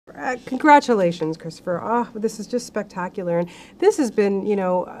Congratulations, Christopher. Oh, this is just spectacular. And this has been,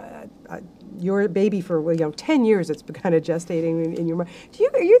 your baby for 10 years. It's been kind of gestating in your mind.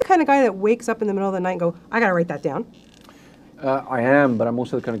 Are you the kind of guy that wakes up in the middle of the night and go, I got to write that down? I am, but I'm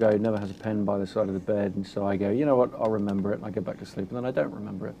also the kind of guy who never has a pen by the side of the bed, and so I go, you know what, I'll remember it, and I go back to sleep, and then I don't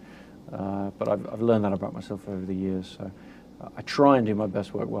remember it. But I've learned that about myself over the years, so I try and do my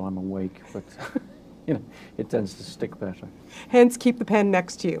best work while I'm awake, but it tends to stick better. Hence, keep the pen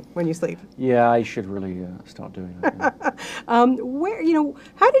next to you when you sleep. Yeah, I should really start doing that. Yeah.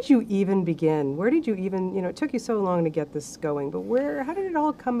 How did you even begin? Where did you even, it took you so long to get this going, but how did it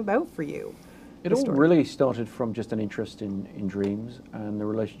all come about for you? It all really started from just an interest in dreams and the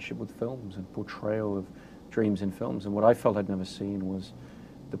relationship with films and portrayal of dreams in films. And what I felt I'd never seen was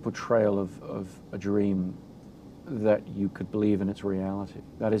the portrayal of a dream that you could believe in its reality.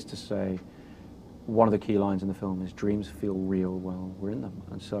 That is to say, one of the key lines in the film is dreams feel real while we're in them.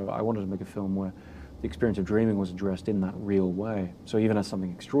 And so I wanted to make a film where the experience of dreaming was addressed in that real way. So even as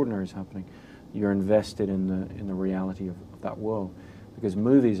something extraordinary is happening, you're invested in the reality of that world. Because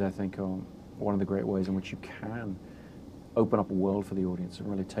movies, I think, are one of the great ways in which you can open up a world for the audience and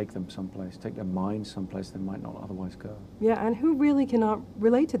really take them someplace, take their minds someplace they might not otherwise go. Yeah, and who really cannot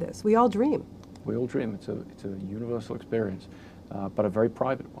relate to this? We all dream. We all dream. It's a universal experience, but a very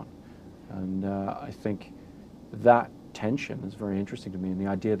private one. And I think that tension is very interesting to me, and the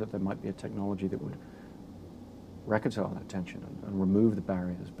idea that there might be a technology that would reconcile that tension and remove the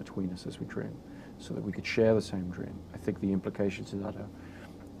barriers between us as we dream so that we could share the same dream. I think the implications of that are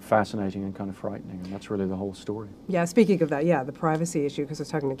fascinating and kind of frightening, and that's really the whole story. Yeah, speaking of that, the privacy issue, because I was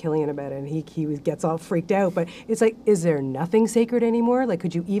talking to Killian about it, and he gets all freaked out, but it's like, is there nothing sacred anymore? Like,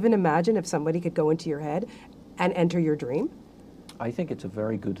 could you even imagine if somebody could go into your head and enter your dream? I think it's a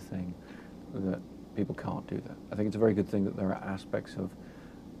very good thing that people can't do that. I think it's a very good thing that there are aspects of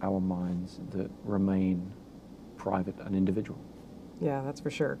our minds that remain private and individual. Yeah, that's for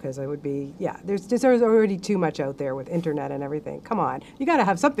sure, because it would be, there's already too much out there with internet and everything. Come on, you got to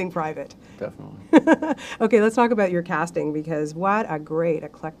have something private. Definitely. Okay, let's talk about your casting, because what a great,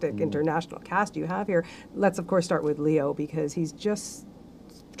 eclectic international cast you have here. Let's, of course, start with Leo, because he's just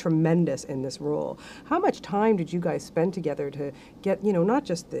tremendous in this role. How much time did you guys spend together to get, not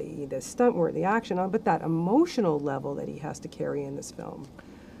just the stunt work, the action, but that emotional level that he has to carry in this film?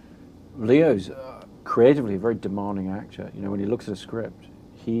 Leo's creatively a very demanding actor. When he looks at a script,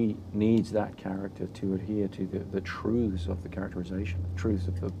 he needs that character to adhere to the truths of the characterization, the truths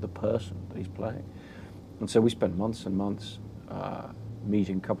of the person that he's playing. And so we spend months and months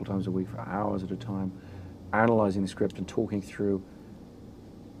meeting a couple times a week for hours at a time, analyzing the script and talking through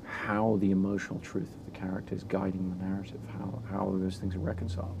how the emotional truth of the character is guiding the narrative, how those things are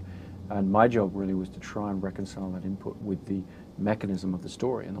reconciled. And my job really was to try and reconcile that input with the mechanism of the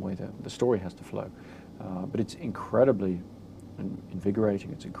story and the way that the story has to flow. But it's incredibly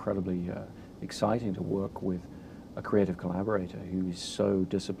invigorating, it's incredibly exciting to work with a creative collaborator who is so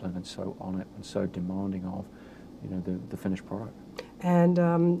disciplined and so on it and so demanding of the finished product. And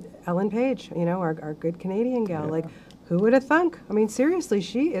Ellen Page, our good Canadian gal, yeah. Like, who would have thunk? I mean, seriously,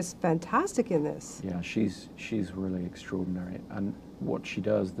 she is fantastic in this. Yeah, she's really extraordinary, and what she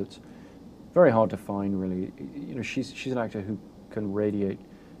does that's very hard to find, really. She's an actor who can radiate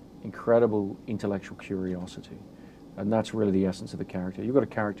incredible intellectual curiosity, and that's really the essence of the character. You've got a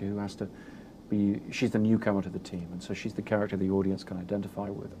character who has to be, she's the newcomer to the team, and so she's the character the audience can identify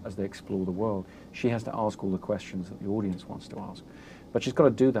with as they explore the world. She has to ask all the questions that the audience wants to ask, but she's got to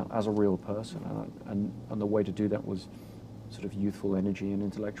do that as a real person, and the way to do that was sort of youthful energy and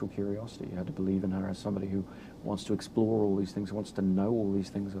intellectual curiosity. You had to believe in her as somebody who wants to explore all these things, who wants to know all these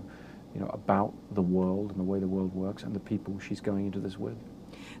things, about the world and the way the world works and the people she's going into this with.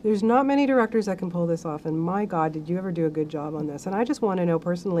 There's not many directors that can pull this off, and my God, did you ever do a good job on this? And I just want to know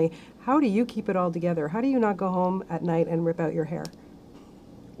personally, how do you keep it all together? How do you not go home at night and rip out your hair?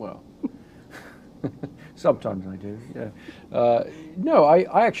 Well, sometimes I do, yeah. No,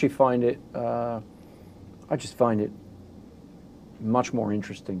 I actually find it, I just find it much more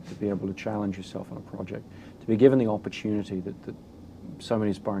interesting to be able to challenge yourself on a project, to be given the opportunity that so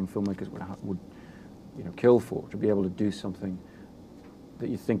many aspiring filmmakers would kill for, to be able to do something that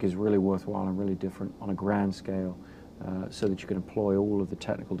you think is really worthwhile and really different on a grand scale, so that you can employ all of the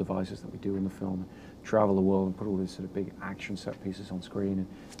technical devices that we do in the film, travel the world and put all these sort of big action set pieces on screen and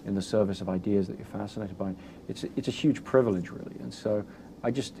in the service of ideas that you're fascinated by. It's a huge privilege, really, and so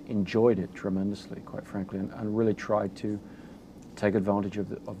I just enjoyed it tremendously, quite frankly, and really tried to take advantage of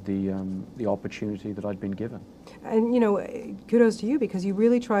the opportunity that I'd been given. And, you know, kudos to you because you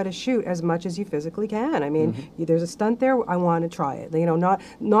really try to shoot as much as you physically can. I mean, there's a stunt there, I want to try it. You know,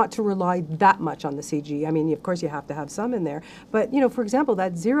 not to rely that much on the CG. I mean, of course, you have to have some in there. But, you know, for example,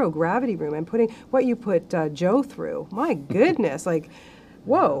 that zero gravity room and putting what you put Joe through, my goodness, like,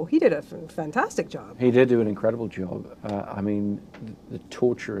 whoa, he did a fantastic job. He did do an incredible job. I mean, the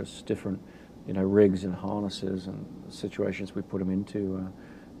torturous different, you know, rigs and harnesses and situations we put him into.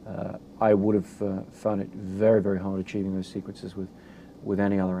 I would have found it very, very hard achieving those sequences with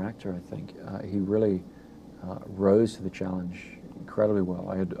any other actor, I think. He really rose to the challenge incredibly well.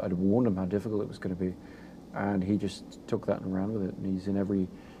 I'd warned him how difficult it was going to be, and he just took that and ran with it, and he's in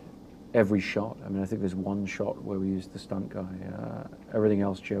every shot. I mean, I think there's one shot where we used the stunt guy. Everything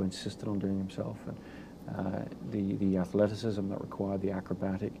else Joe insisted on doing himself, and the athleticism that required, the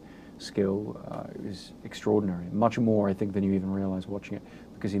acrobatic skill is extraordinary. Much more, I think, than you even realize watching it,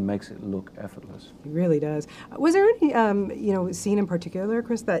 because he makes it look effortless. He really does. Was there any, you know, scene in particular,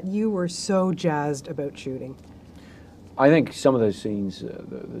 Chris, that you were so jazzed about shooting? I think some of those scenes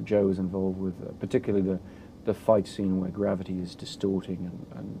that Joe was involved with, particularly the fight scene where gravity is distorting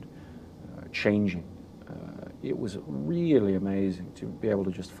and changing, it was really amazing to be able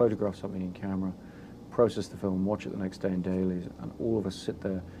to just photograph something in camera, process the film, watch it the next day in dailies, and all of us sit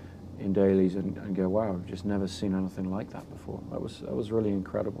there in dailies and go, wow, I've just never seen anything like that before. That was really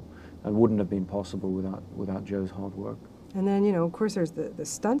incredible, and wouldn't have been possible without Joe's hard work. And then, you know, of course, there's the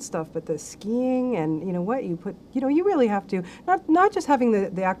stunt stuff, but the skiing and, you know, what you put, you know, you really have to, not just having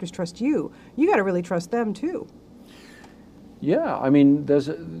the actors trust you, you got to really trust them too. Yeah, I mean, there's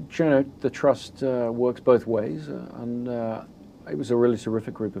you know, the trust works both ways, and it was a really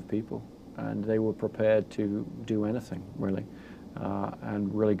terrific group of people, and they were prepared to do anything, really.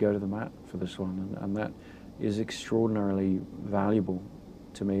 And really go to the mat for this one, and that is extraordinarily valuable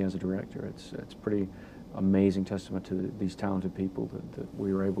to me as a director. It's pretty amazing testament to these talented people that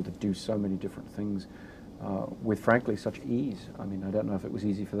we were able to do so many different things with, frankly, such ease. I mean, I don't know if it was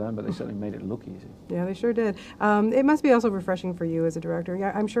easy for them, but they certainly made it look easy. Yeah, they sure did. It must be also refreshing for you as a director.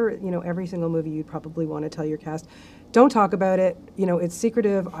 Yeah, I'm sure, you know, every single movie you'd probably want to tell your cast, don't talk about it, you know, it's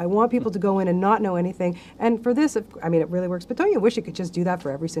secretive. I want people to go in and not know anything. And for this, I mean, it really works. But don't you wish you could just do that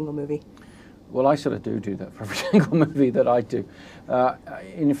for every single movie? Well, I sort of do that for every single movie that I do.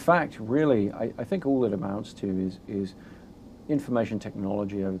 In fact, really, I think all it amounts to is information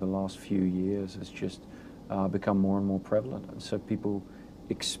technology over the last few years has just become more and more prevalent. And so people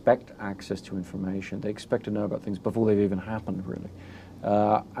expect access to information. They expect to know about things before they've even happened, really.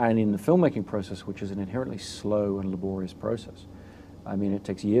 And in the filmmaking process, which is an inherently slow and laborious process, I mean, it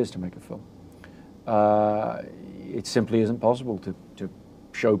takes years to make a film. It simply isn't possible to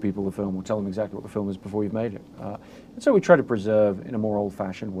show people the film or tell them exactly what the film is before you've made it. And so we try to preserve in a more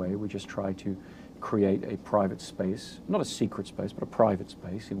old-fashioned way. We just try to create a private space, not a secret space, but a private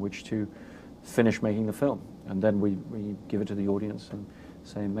space in which to finish making the film. And then we give it to the audience and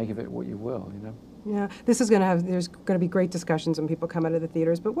say, make of it what you will, you know. Yeah, this is going to have, there's going to be great discussions when people come out of the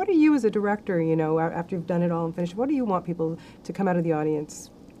theaters, but what are you as a director, you know, after you've done it all and finished, what do you want people to come out of the audience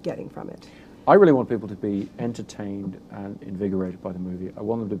getting from it? I really want people to be entertained and invigorated by the movie. I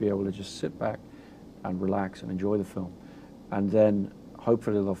want them to be able to just sit back and relax and enjoy the film. And then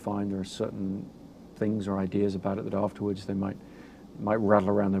hopefully they'll find there are certain things or ideas about it that afterwards they might rattle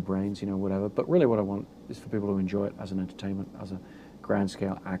around their brains, you know, whatever. But really what I want is for people to enjoy it as an entertainment, as a grand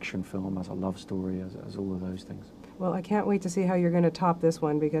scale action film, as a love story, as all of those things. Well, I can't wait to see how you're going to top this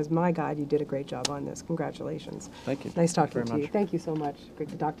one because, my God, you did a great job on this. Congratulations. Thank you. Nice talking to very you. much. Thank you so much. Great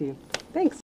to talk to you. Thanks.